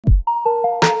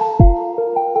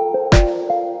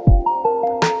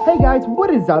guys, what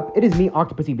is up? It is me,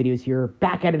 Octopussy Videos here,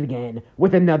 back at it again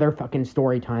with another fucking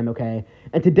story time, okay?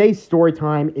 And today's story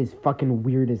time is fucking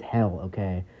weird as hell,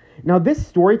 okay? Now, this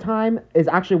story time is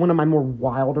actually one of my more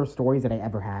wilder stories that I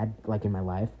ever had, like, in my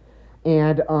life.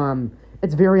 And,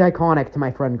 it's very iconic to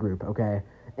my friend group, okay?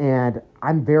 And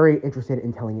I'm very interested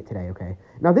in telling it today, okay?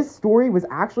 Now, this story was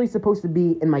actually supposed to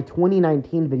be in my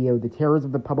 2019 video, The Terrors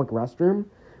of the Public Restroom,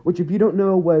 which, if you don't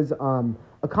know, was,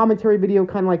 a commentary video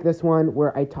kind of like this one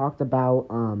where I talked about,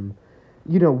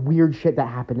 weird shit that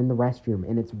happened in the restroom,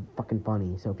 and it's fucking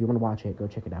funny. So if you want to watch it, go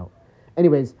check it out.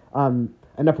 Anyways,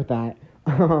 enough with that.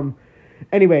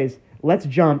 Anyways, let's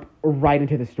jump right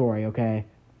into the story, okay?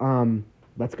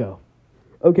 Let's go.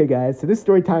 Okay, guys, so this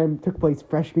story time took place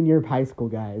freshman year of high school,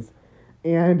 guys.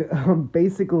 And,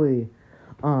 basically,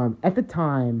 at the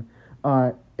time,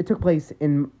 it took place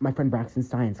in my friend Braxton's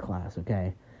science class,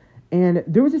 okay? And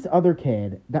there was this other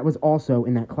kid that was also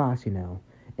in that class, and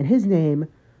his name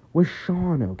was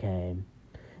Sean, okay?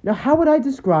 Now, how would I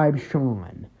describe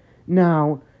Sean?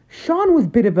 Now, Sean was a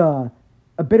bit of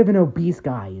an obese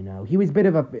guy, He was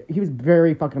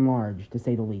very fucking large, to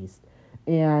say the least.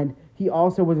 And he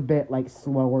also was a bit, like,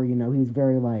 slower, He was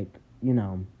very, like, he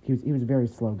was a very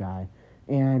slow guy.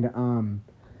 And,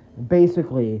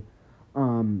 basically,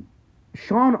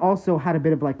 Sean also had a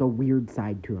bit of, like, a weird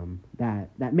side to him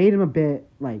that made him a bit,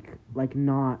 like,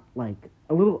 not, like,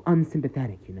 a little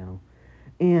unsympathetic,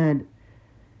 And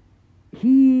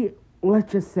he,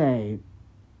 let's just say,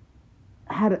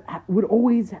 would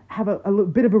always have a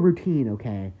bit of a routine,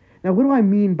 okay? Now, what do I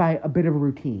mean by a bit of a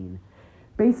routine?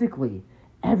 Basically,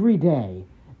 every day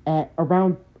at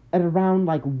around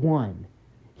like 1,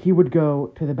 he would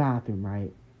go to the bathroom,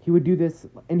 right? He would do this,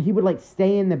 and he would, like,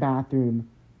 stay in the bathroom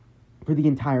for the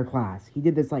entire class. He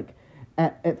did this, like,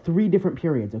 at 3 different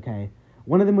periods, okay?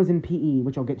 One of them was in PE,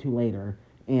 which I'll get to later,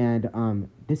 and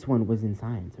this one was in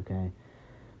science, okay?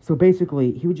 So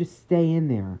basically, he would just stay in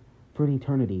there for an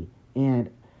eternity, and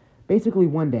basically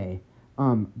one day,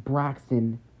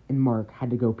 Braxton and Mark had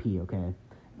to go pee, okay?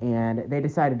 And they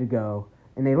decided to go,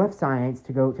 and they left science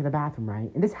to go to the bathroom,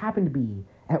 right? And this happened to be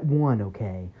at 1,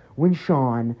 okay? When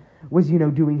Sean was,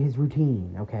 doing his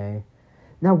routine, okay?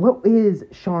 Now, what is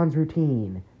Sean's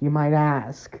routine, you might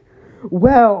ask?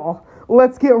 Well,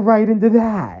 let's get right into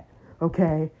that,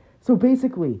 okay? So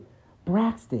basically,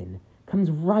 Braxton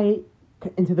comes right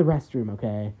into the restroom,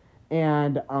 okay?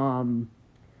 And,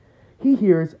 he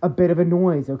hears a bit of a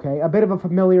noise, okay? A bit of a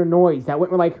familiar noise that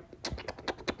went like...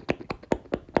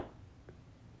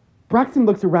 Braxton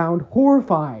looks around,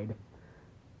 horrified.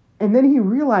 And then he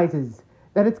realizes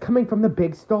that it's coming from the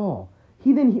big stall.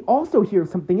 He also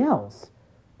hears something else.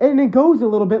 And it goes a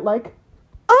little bit like,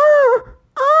 ah,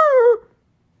 ah.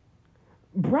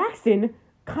 Braxton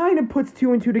kind of puts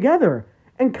 2 and 2 together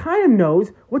and kind of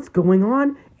knows what's going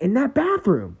on in that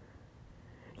bathroom.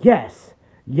 Yes,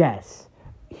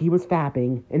 he was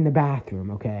fapping in the bathroom,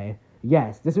 okay?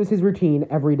 Yes, this was his routine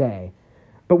every day.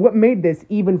 But what made this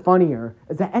even funnier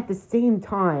is that at the same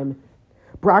time,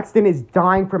 Braxton is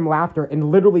dying from laughter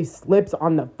and literally slips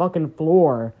on the fucking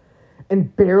floor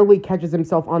and barely catches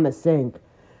himself on the sink.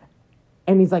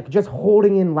 And he's, like, just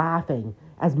holding in laughing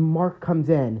as Mark comes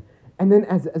in. And then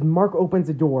as Mark opens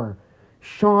the door,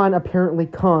 Sean apparently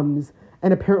comes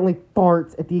and apparently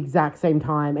farts at the exact same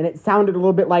time. And it sounded a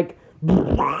little bit like...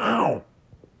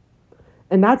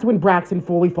 And that's when Braxton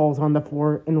fully falls on the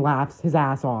floor and laughs his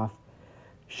ass off.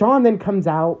 Sean then comes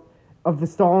out of the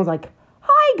stall and is like,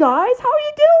 "Hi, guys, how are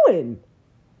you doing?"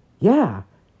 Yeah,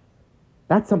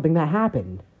 that's something that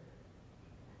happened.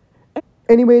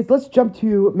 Anyways, let's jump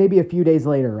to maybe a few days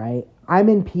later, right? I'm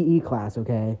in PE class,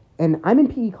 okay? And I'm in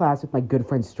PE class with my good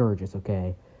friend Sturgis,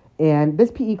 okay? And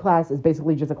this PE class is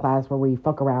basically just a class where we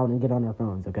fuck around and get on our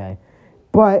phones, okay?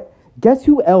 But guess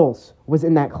who else was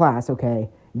in that class, okay?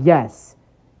 Yes,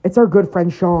 it's our good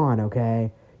friend Sean,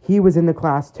 okay? He was in the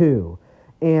class too.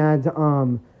 And,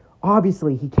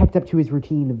 obviously, he kept up to his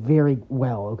routine very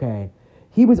well, okay?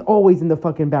 He was always in the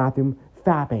fucking bathroom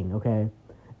fapping, okay?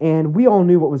 And we all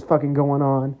knew what was fucking going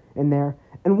on in there.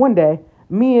 And one day,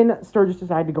 me and Sturgis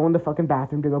decided to go in the fucking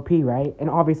bathroom to go pee, right? And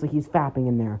obviously he's fapping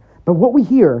in there. But what we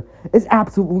hear is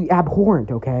absolutely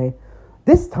abhorrent, okay?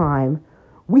 This time,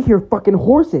 we hear fucking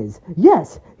horses.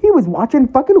 Yes, he was watching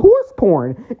fucking horse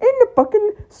porn in the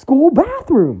fucking school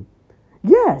bathroom.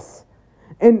 Yes.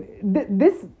 And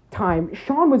this time,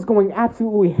 Sean was going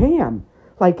absolutely ham.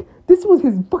 Like, this was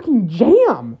his fucking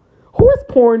jam. Horse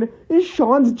porn is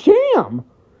Sean's jam.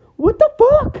 What the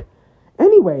fuck?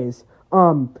 Anyways,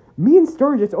 me and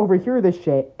Sturgis overhear this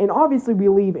shit, and obviously we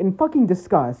leave in fucking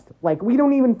disgust. Like, we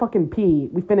don't even fucking pee.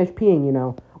 We finish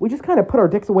peeing, we just kind of put our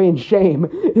dicks away in shame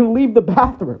and leave the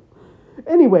bathroom.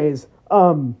 Anyways,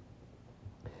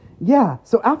 yeah,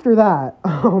 so after that,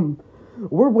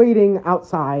 we're waiting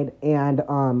outside, and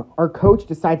our coach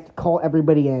decides to call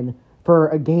everybody in for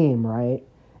a game, right?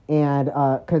 And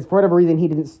because for whatever reason, he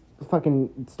didn't fucking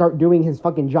start doing his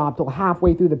fucking job till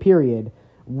halfway through the period,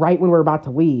 right when we're about to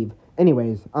leave.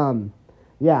 Anyways,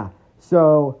 yeah,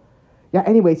 so, yeah,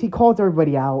 anyways, he calls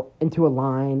everybody out into a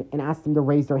line and asks them to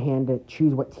raise their hand to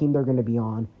choose what team they're going to be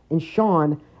on. And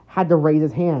Sean had to raise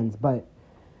his hands, but,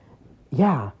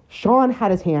 yeah, Sean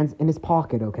had his hands in his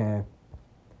pocket, okay?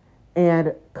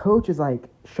 And coach is like,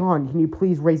 Sean, can you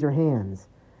please raise your hands?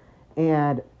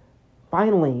 And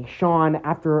finally, Sean,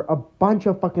 after a bunch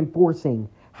of fucking forcing,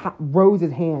 rose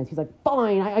his hands. He's like,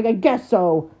 fine, I guess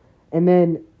so. And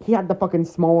then he had the fucking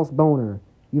smallest boner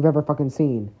you've ever fucking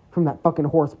seen from that fucking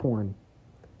horse porn.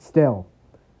 Still.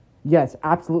 Yes,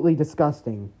 absolutely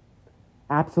disgusting.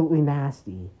 Absolutely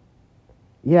nasty.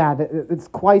 Yeah, it's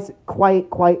quite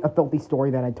a filthy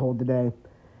story that I told today.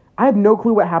 I have no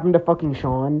clue what happened to fucking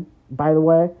Sean, by the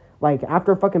way. Like,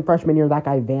 after fucking freshman year, that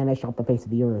guy vanished off the face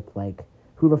of the earth. Like,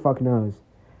 who the fuck knows?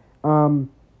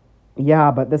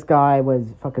 Yeah, but this guy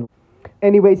was fucking...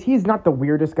 Anyways, he's not the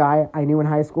weirdest guy I knew in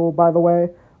high school, by the way.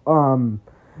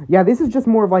 Yeah, this is just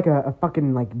more of like a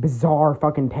fucking, like, bizarre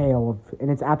fucking tale, and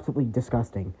it's absolutely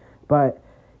disgusting. But,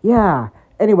 yeah,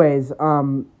 anyways,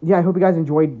 yeah, I hope you guys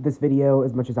enjoyed this video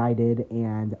as much as I did,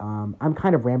 and, I'm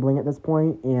kind of rambling at this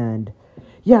point, and,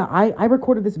 yeah, I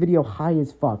recorded this video high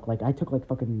as fuck. Like, I took, like,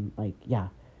 fucking, like,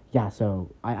 yeah,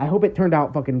 so, I hope it turned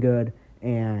out fucking good,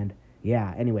 and,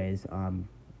 yeah, anyways, I'm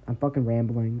fucking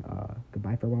rambling.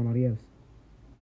 Goodbye, farewell, and adios.